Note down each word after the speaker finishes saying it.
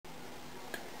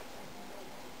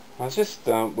I was just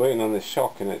working on this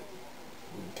shock, and it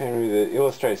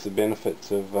illustrates the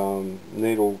benefits of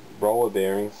needle roller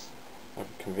bearings over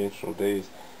conventional Ds.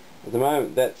 At the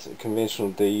moment that's a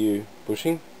conventional DU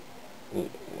bushing and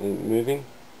moving.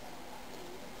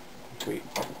 If we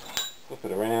flip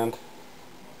it around,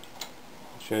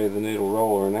 I'll show you the needle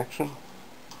roller in action.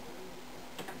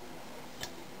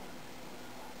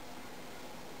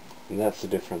 And that's the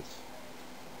difference.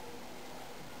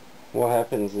 What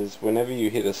happens is whenever you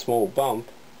hit a small bump,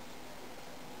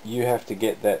 you have to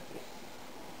get that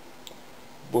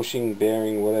bushing,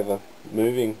 bearing, whatever,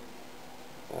 moving,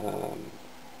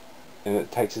 and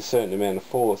it takes a certain amount of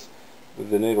force.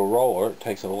 With the needle roller, it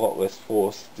takes a lot less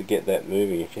force to get that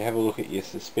moving. If you have a look at your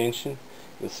suspension,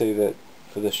 you'll see that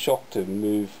for the shock to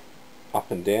move up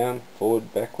and down,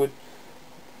 forward, backward,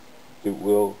 it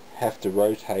will have to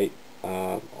rotate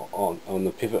on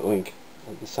the pivot link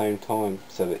at the same time.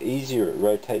 So the easier it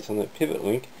rotates on that pivot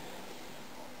link,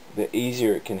 the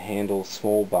easier it can handle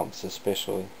small bumps.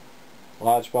 Especially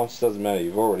large bumps doesn't matter,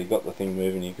 you've already got the thing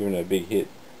moving, you've given it a big hit.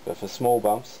 But for small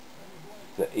bumps,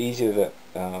 the easier that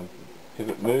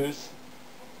pivot moves,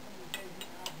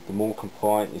 the more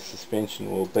compliant your suspension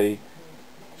will be,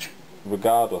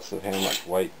 regardless of how much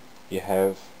weight you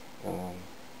have,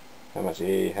 how much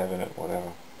air you have in it,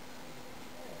 whatever.